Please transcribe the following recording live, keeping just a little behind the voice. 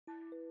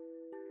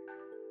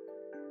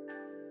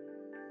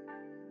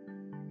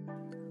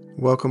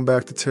Welcome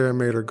back to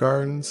Terra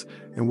Gardens,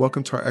 and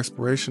welcome to our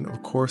exploration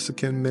of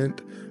Corsican Mint,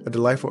 a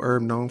delightful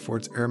herb known for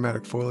its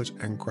aromatic foliage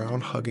and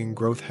ground-hugging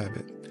growth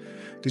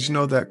habit. Did you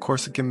know that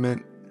Corsican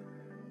Mint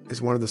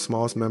is one of the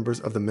smallest members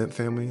of the mint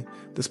family?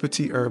 This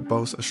petite herb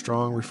boasts a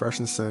strong,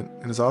 refreshing scent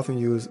and is often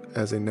used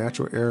as a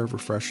natural air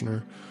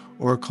refreshener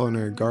or a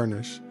culinary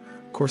garnish.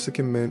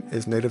 Corsican mint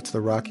is native to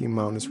the rocky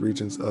mountainous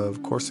regions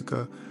of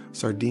Corsica,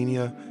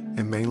 Sardinia,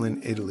 and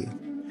mainland Italy.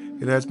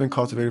 It has been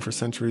cultivated for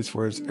centuries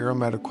for its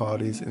aromatic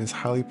qualities and is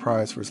highly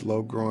prized for its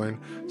low-growing,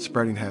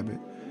 spreading habit.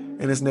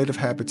 In its native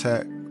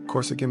habitat,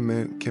 Corsican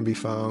mint can be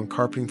found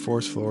carpeting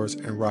forest floors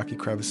and rocky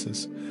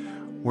crevices,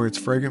 where its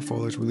fragrant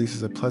foliage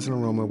releases a pleasant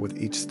aroma with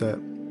each step.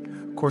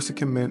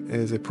 Corsican mint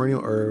is a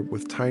perennial herb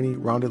with tiny,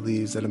 rounded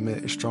leaves that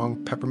emit a strong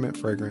peppermint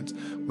fragrance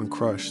when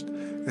crushed.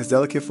 Its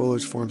delicate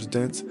foliage forms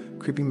dense,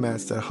 creeping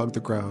mats that hug the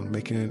ground,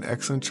 making it an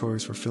excellent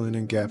choice for filling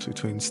in gaps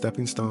between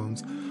stepping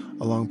stones,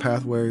 along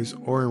pathways,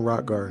 or in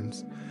rock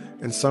gardens.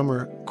 In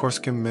summer,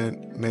 Corsican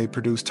mint may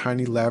produce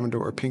tiny lavender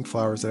or pink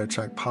flowers that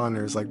attract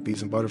pollinators like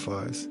bees and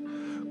butterflies.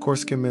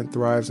 Corsican mint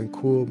thrives in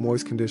cool,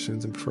 moist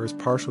conditions and prefers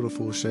partial to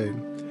full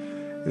shade.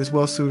 It is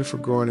well suited for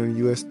growing in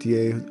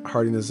USDA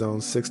hardiness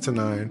zones 6 to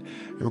 9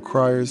 and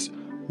requires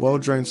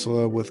well-drained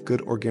soil with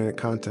good organic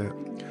content.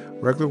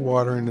 Regular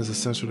watering is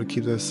essential to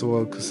keep the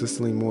soil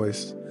consistently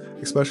moist,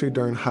 especially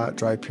during hot,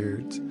 dry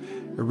periods.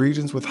 In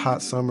regions with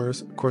hot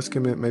summers,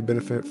 Corsican mint may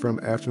benefit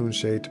from afternoon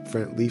shade to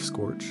prevent leaf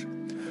scorch.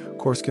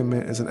 Corsican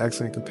mint is an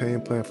excellent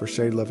companion plant for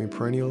shade-loving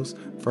perennials,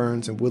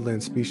 ferns, and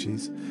woodland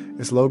species.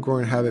 Its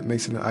low-growing habit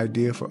makes it an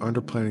idea for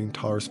underplanting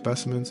taller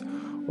specimens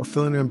or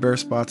filling in bare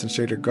spots in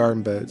shaded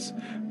garden beds.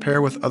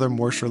 Pair with other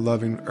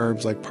moisture-loving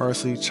herbs like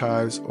parsley,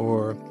 chives,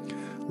 or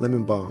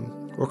lemon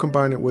balm, or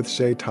combine it with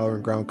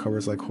shade-tolerant ground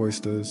covers like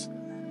hostas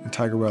and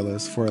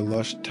tigerellas for a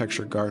lush,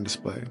 textured garden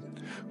display.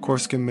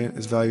 Corsican mint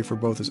is valued for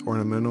both its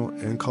ornamental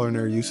and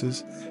culinary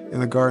uses.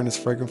 In the garden, its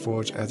fragrant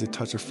foliage adds a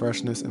touch of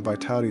freshness and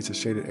vitality to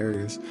shaded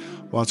areas,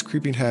 while its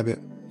creeping habit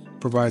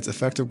provides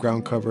effective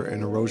ground cover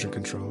and erosion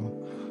control.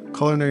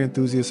 Culinary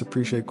enthusiasts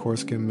appreciate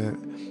Corsican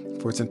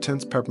mint for its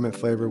intense peppermint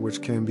flavor,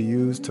 which can be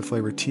used to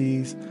flavor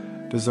teas,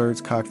 desserts,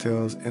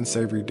 cocktails, and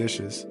savory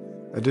dishes.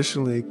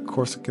 Additionally,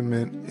 Corsican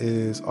mint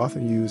is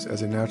often used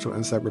as a natural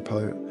insect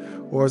repellent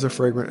or as a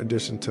fragrant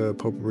addition to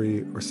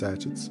potpourri or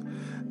sachets.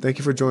 Thank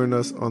you for joining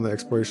us on the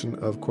exploration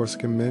of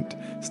Corsican mint.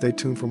 Stay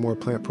tuned for more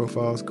plant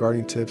profiles,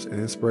 gardening tips, and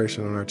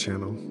inspiration on our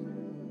channel.